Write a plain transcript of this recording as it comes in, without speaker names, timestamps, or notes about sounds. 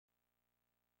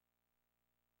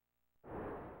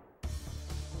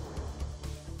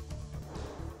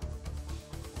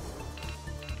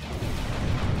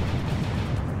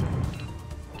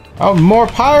Oh, more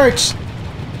pirates!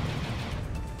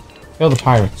 Kill the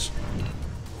pirates.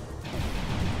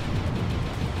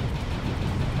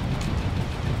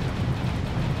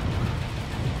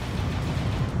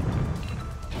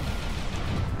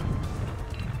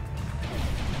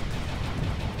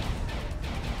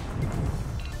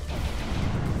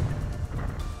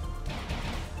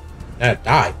 That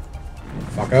died.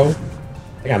 Fucko. I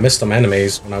think I missed some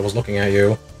enemies when I was looking at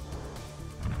you.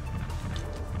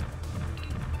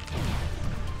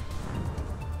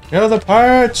 Kill the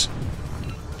pirates!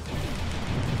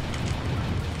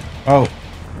 Oh.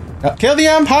 Kill the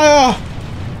Empire!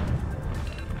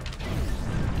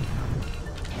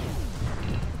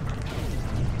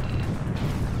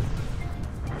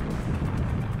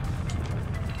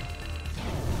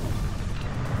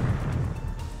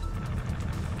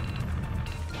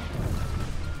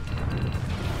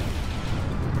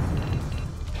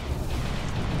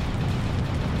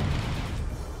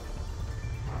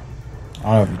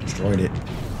 I don't know if you destroyed it.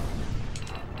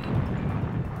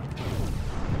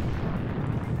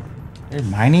 They're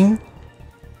mining?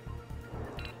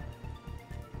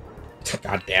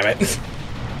 God damn it. It's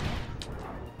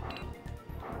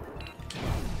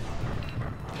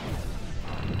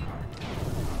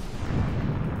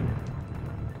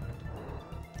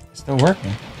still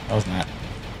working. Oh, it's not.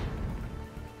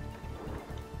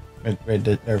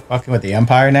 They're fucking with the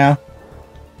Empire now?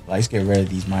 Let's get rid of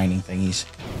these mining thingies.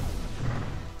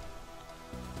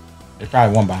 There's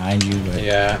probably one behind you, but...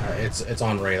 Yeah, it's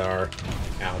on radar. It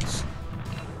counts.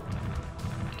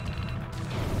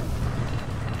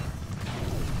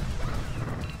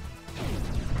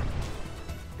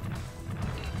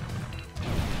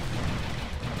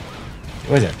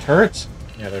 What is that, turrets?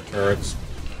 Yeah, they're turrets.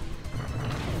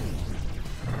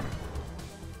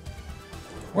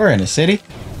 We're in a city.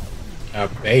 A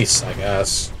base, I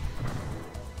guess.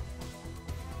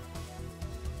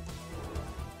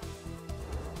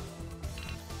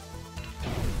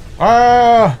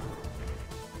 Ah!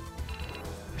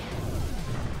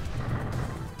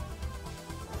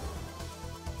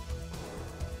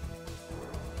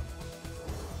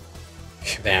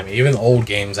 Damn, even old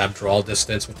games have draw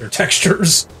distance with their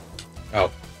textures.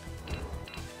 Oh.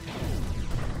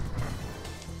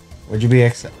 Would you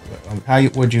be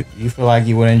would you feel like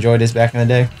you would enjoy this back in the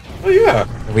day? Oh yeah.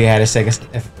 If we had a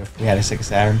if we had a Sega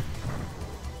Saturn.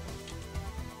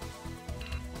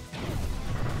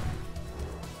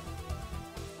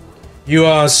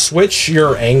 You switch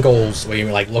your angles when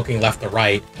you're like looking left to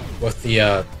right with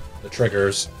the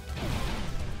triggers.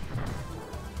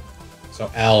 So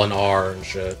L and R and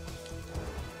shit.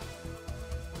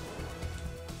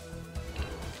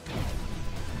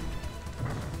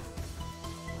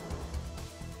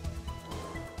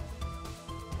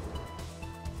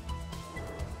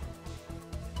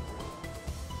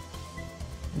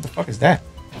 What the fuck is that?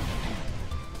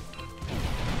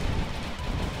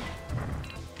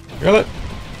 Feel it?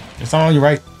 It's on your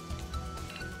right.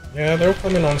 Yeah, they're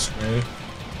coming on screen.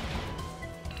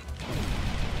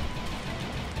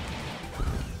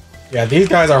 Yeah, these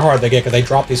guys are hard to get because they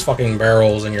drop these fucking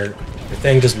barrels and your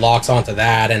thing just locks onto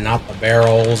that and not the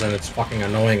barrels, and it's fucking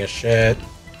annoying as shit.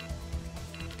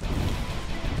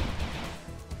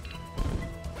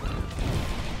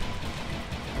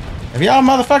 If y'all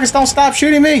motherfuckers don't stop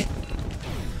shooting me!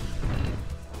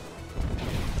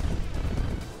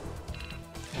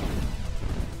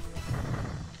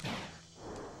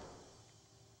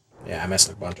 Yeah, I missed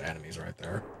a bunch of enemies right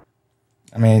there.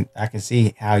 I mean, I can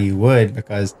see how you would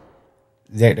because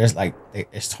there's a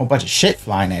whole bunch of shit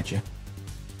flying at you.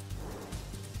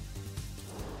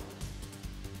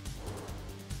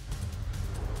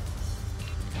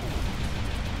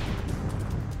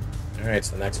 Alright, it's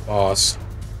the next boss.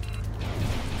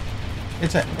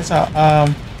 It's a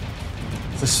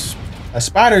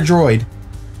spider droid.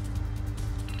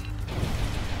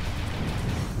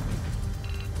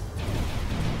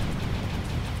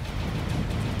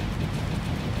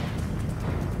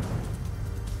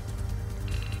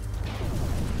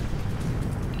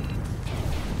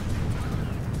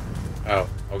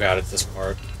 Oh god, it's this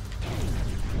part.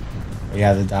 We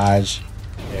have the dodge.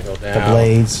 Yeah, go down. The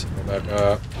blades. Go back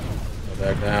up. Go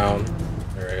back down.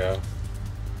 There we go.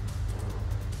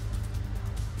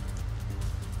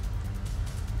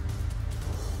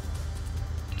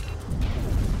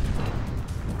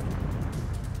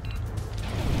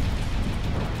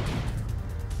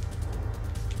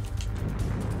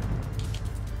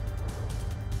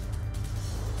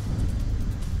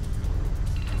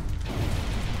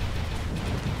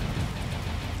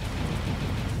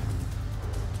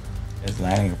 It's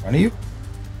landing in front of you.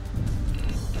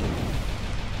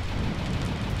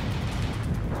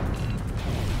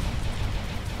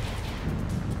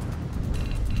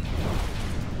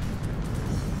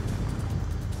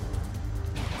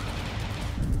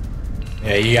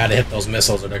 Yeah, you gotta hit those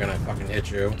missiles or they're gonna fucking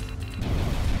hit you.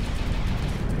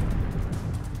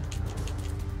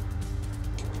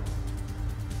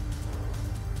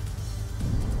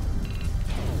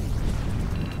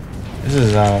 This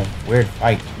is a weird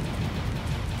fight.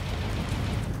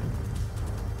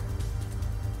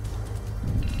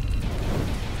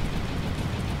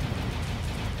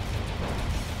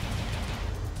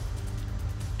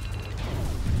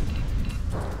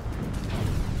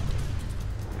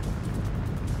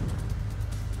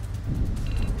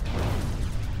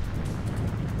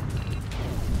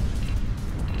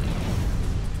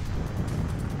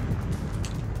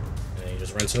 And you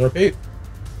just rinse and repeat.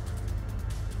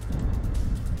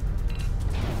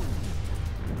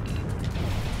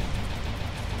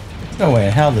 No way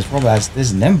in hell this robot's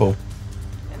this nimble.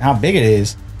 And how big it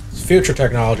is. It's future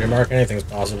technology, Mark. Anything's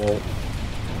possible.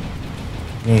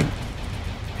 I mean,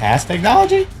 past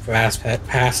technology?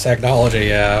 Past technology,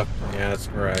 yeah. Yeah, that's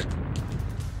correct.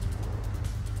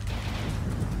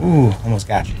 Ooh, almost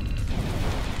got you.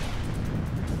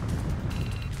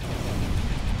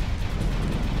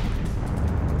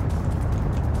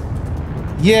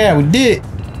 Yeah, we did.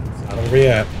 It's not over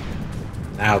yet.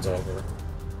 Now it's over.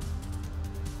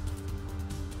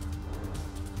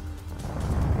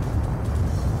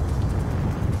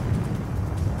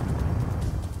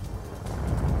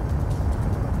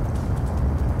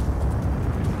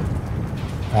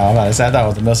 Oh, I'm about to say, I thought it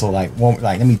was a missile, like, won't,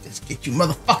 like, let me just get you,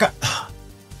 motherfucker.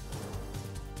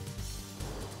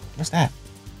 What's that?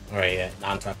 Alright, yeah,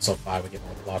 on to episode 5, we get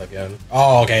more plot again.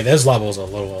 Oh, okay, this level's a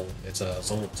little, it's a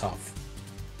little tough.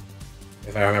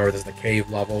 If I remember, this is the cave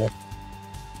level.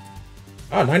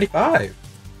 Oh, 95!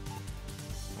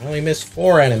 I only missed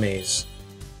 4 enemies.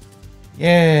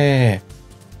 Yeah.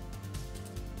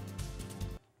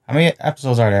 How many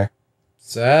episodes are there?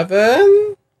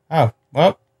 7? Oh,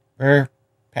 well, we're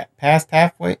past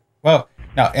halfway. Well,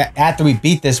 no, after we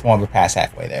beat this one, we're past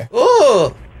halfway there.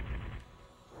 Ooh!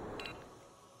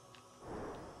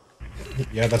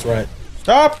 Yeah, that's right.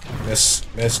 Stop! Miss,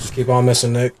 just keep on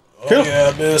missing, Nick. Kill. Oh,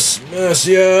 yeah, miss,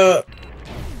 yeah.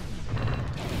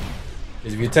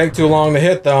 Because if you take too long to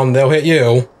hit them, they'll hit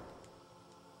you.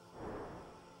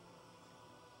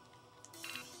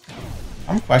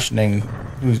 I'm questioning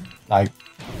who's, like,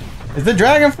 is the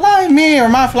dragon flying me or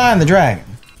am I flying the dragon?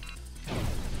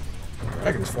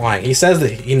 Dragon's flying. He says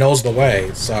that he knows the way,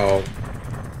 so...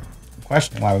 I'm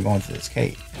questioning why we're going to this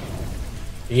cave.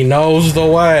 He knows the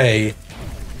way.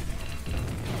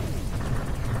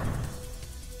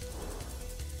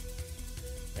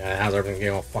 Yeah, how's everything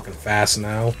getting all fucking fast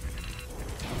now?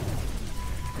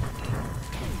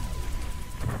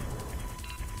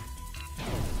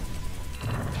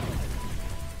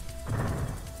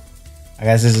 I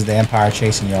guess this is the Empire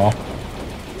chasing y'all.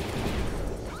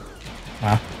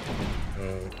 Huh?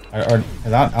 Or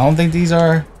 'cause I don't think these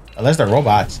are, unless they're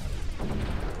robots.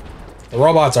 The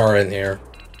robots are in here.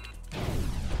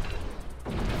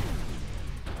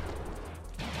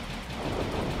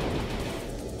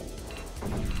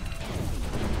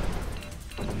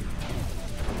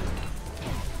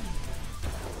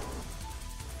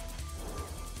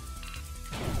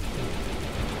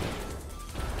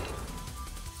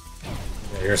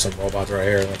 Here's some robots right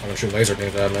here. They're gonna shoot laser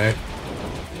beams at me.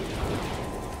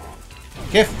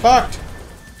 Get fucked!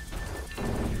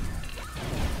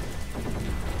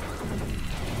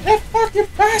 Get fucked, you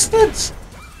bastards!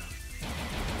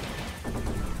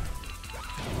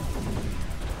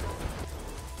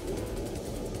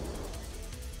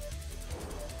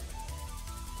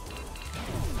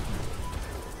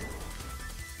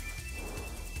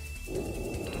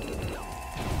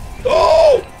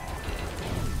 Oh!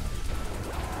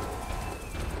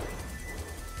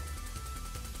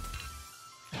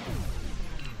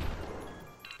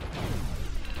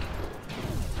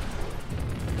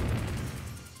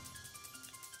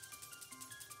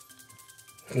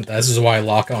 This is why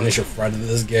lock-on is your friend in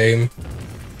this game.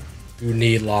 You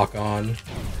need lock-on.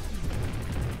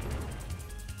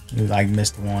 You like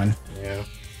missed one. Yeah.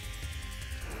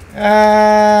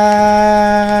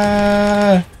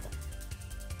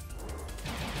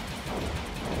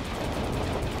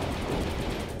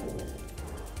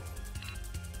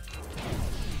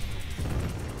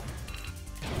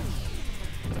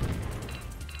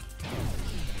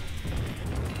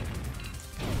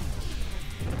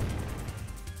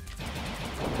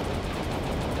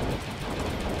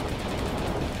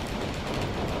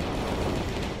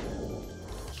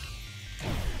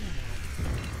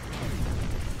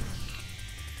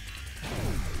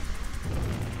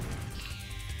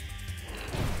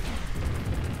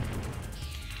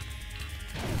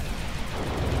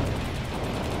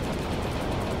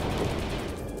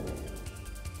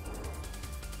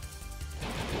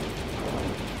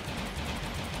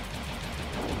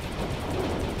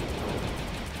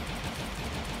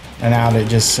 And now that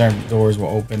just certain doors will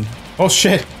open. Oh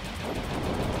shit!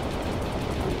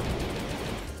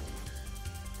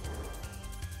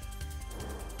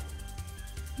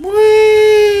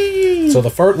 Whee! So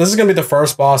this is gonna be the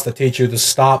first boss to teach you to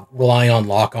stop relying on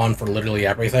lock-on for literally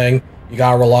everything. You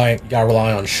gotta rely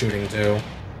on shooting too.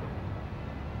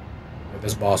 Like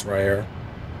this boss right here.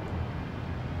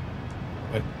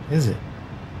 What is it?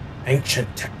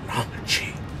 Ancient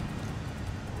technology.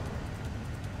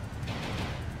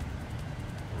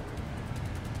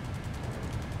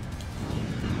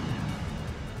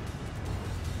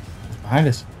 It's behind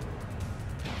us.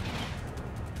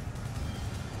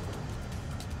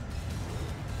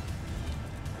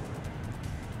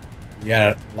 You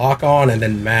gotta lock on and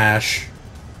then mash.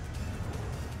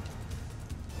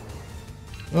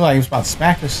 Look like he was about to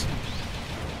smack us.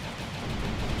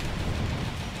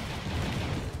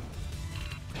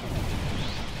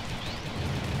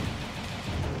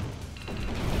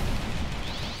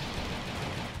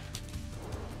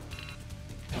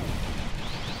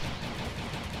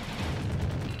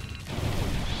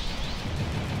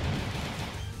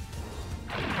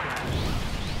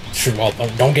 Well,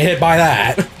 don't get hit by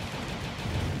that.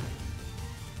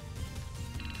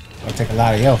 I'll take a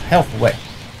lot of your health away.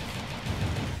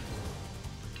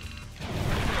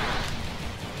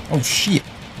 Oh shit.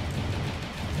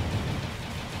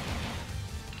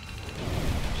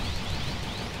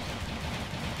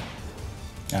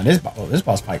 Now this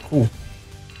boss fight cool.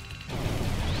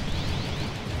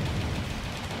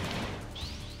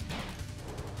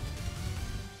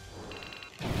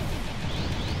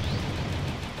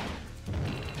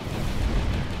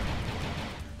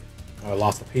 I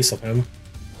lost a piece of him.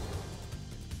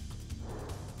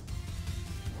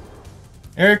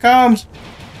 Here it comes.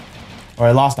 Or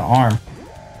I lost an arm.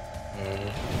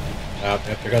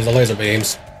 There goes the laser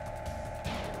beams.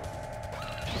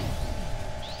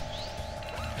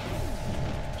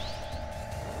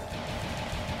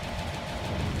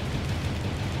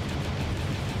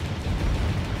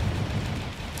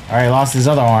 Alright, lost his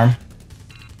other arm.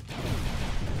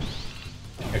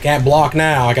 I can't block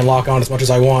now. I can lock on as much as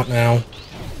I want now.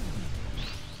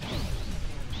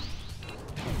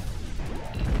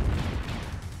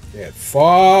 Get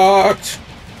fucked.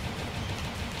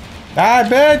 Die,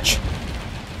 bitch!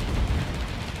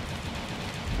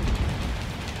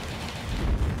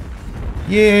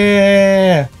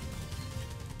 Yeah!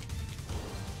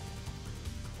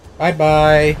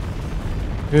 Bye-bye.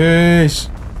 Peace!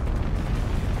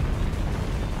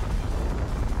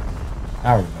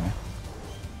 How are we going?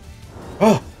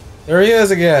 Oh, there he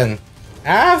is again.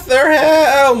 After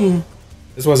him!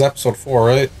 This was episode 4,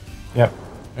 right? Yep.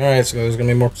 Alright, so there's gonna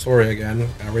be more story again.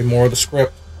 Gotta read more of the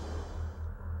script.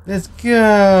 Let's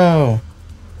go!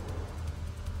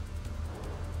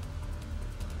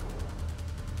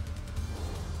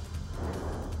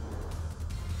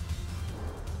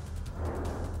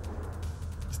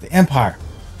 It's the Empire.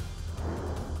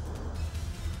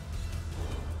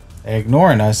 They're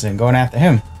ignoring us and going after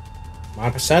him. My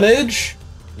percentage?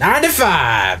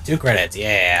 95! 2 credits,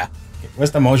 yeah.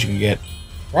 What's the most you can get?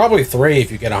 Probably 3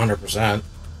 if you get 100%.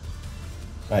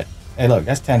 But hey, look,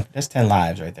 that's 10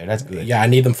 lives right there. That's good. Yeah, I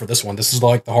need them for this one. This is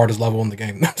like the hardest level in the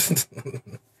game.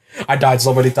 I died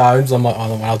so many times when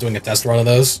I was doing a test run of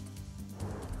this.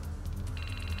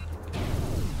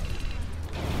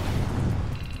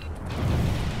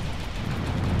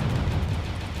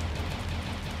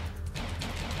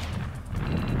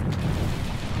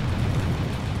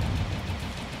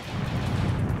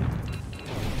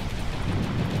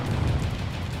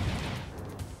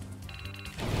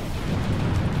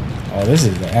 Oh, this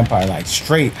is the Empire, like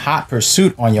straight hot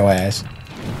pursuit on your ass.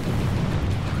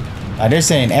 Like they're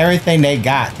saying everything they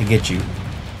got to get you.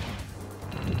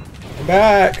 Come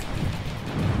back.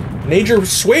 Need your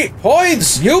sweet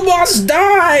points. You must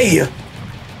die.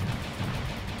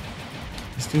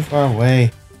 It's too far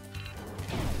away.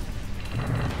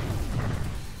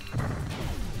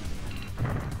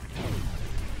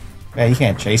 Man, you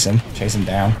can't chase him. Chase him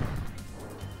down.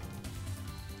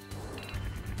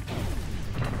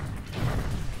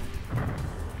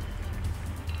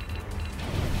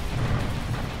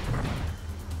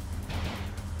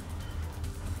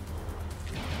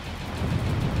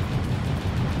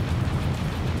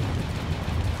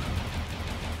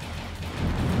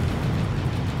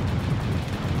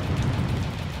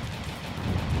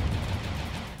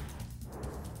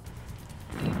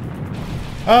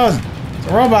 Oh, it's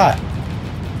a robot.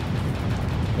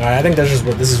 I think this is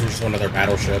just one of their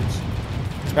battleships.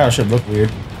 This battleship look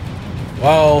weird.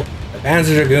 Well, the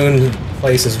Panzer Dragoon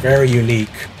place is very unique.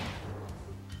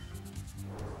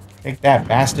 Take that,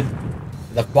 bastard.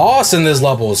 The boss in this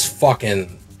level is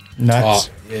fucking nuts.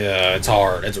 tough. Yeah, it's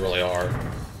hard. It's really hard.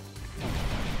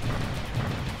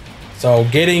 So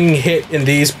getting hit in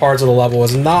these parts of the level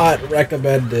is not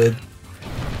recommended.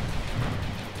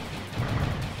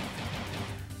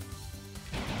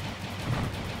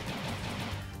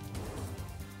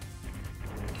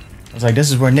 I was like, this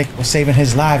is where Nick was saving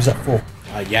his lives up for.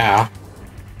 Yeah.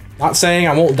 Not saying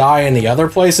I won't die in the other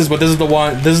places, but this is the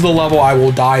one. This is the level I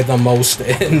will die the most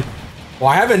in. Well,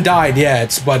 I haven't died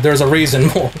yet, but there's a reason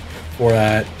for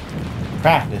that.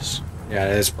 Practice. Yeah,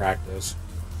 it is practice.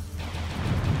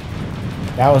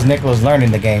 That was Nicholas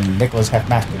learning the game. Nicholas had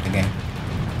mastered the game.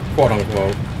 Quote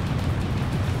unquote.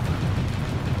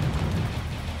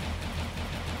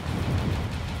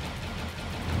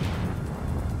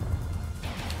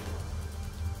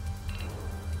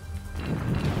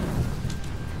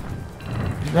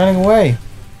 He's running away.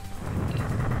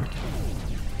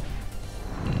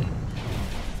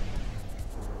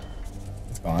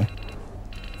 It's gone.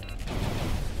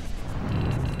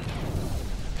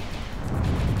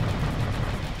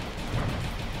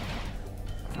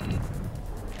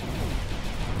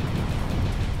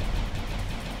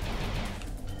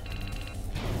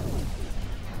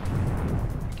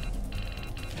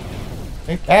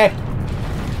 Take that!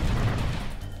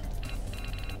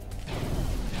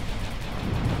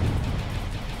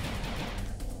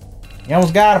 You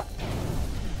almost got him!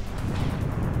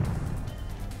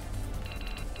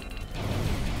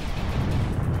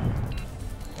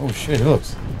 Oh shit, it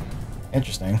looks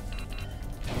interesting.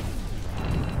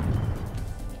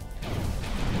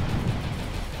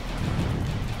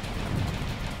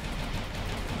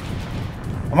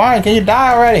 Come on, can you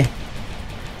die already?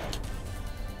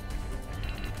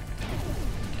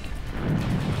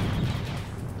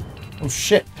 Oh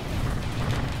shit.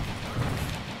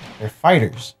 They're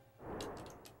fighters.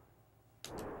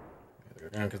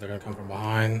 Because they're gonna come from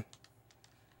behind.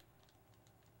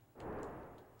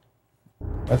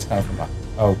 That's coming from behind.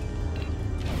 Oh.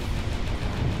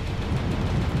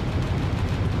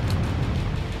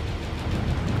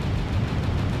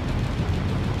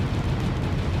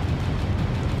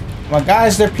 Come on,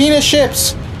 guys, they're penis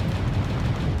ships!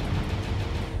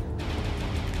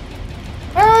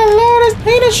 Oh, Lord, it's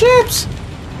penis ships!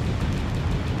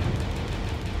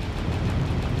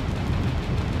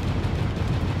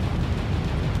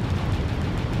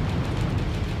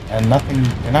 And nothing,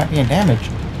 they're not being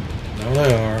damaged. No,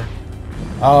 they are.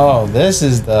 Oh, this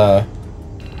is the...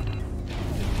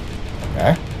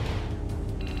 Okay.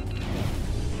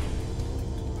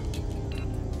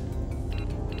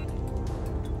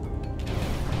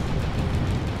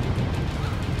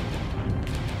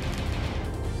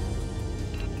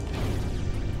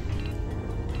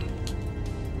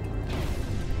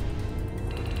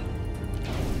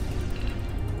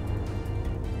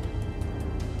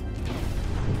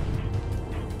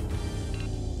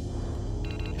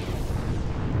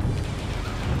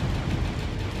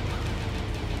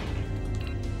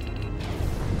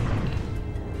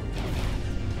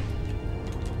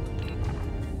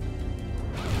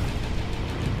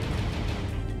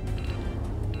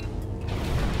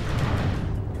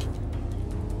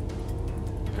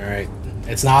 Alright.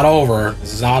 It's not over.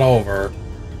 This is not over.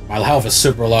 My health is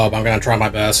super low, but I'm gonna try my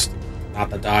best not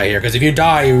to die here. Because if you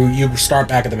die, you start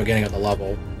back at the beginning of the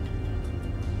level.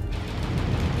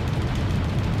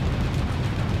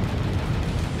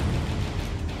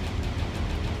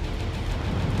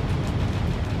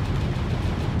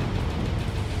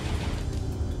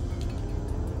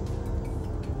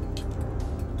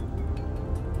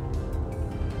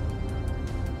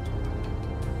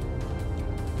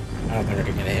 I don't think I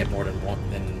can get hit more than one.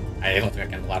 I don't think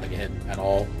I can allow to get hit at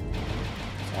all.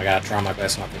 So I gotta try my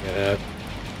best not to get hit.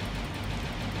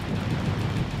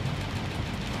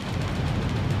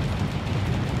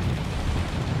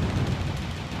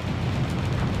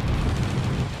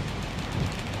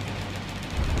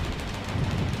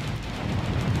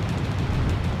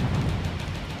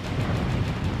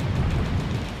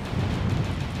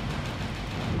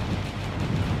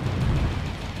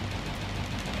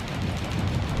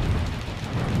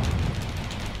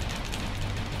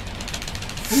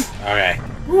 Okay.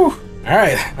 Whew.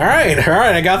 Alright, alright,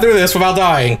 alright, I got through this without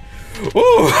dying.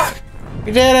 Woo!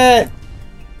 We did it!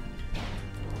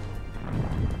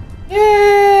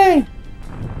 Yay!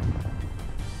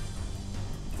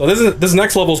 So this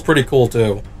next level is pretty cool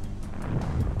too.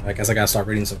 I guess I gotta start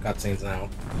reading some cutscenes now.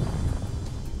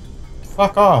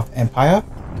 Fuck off, Empire.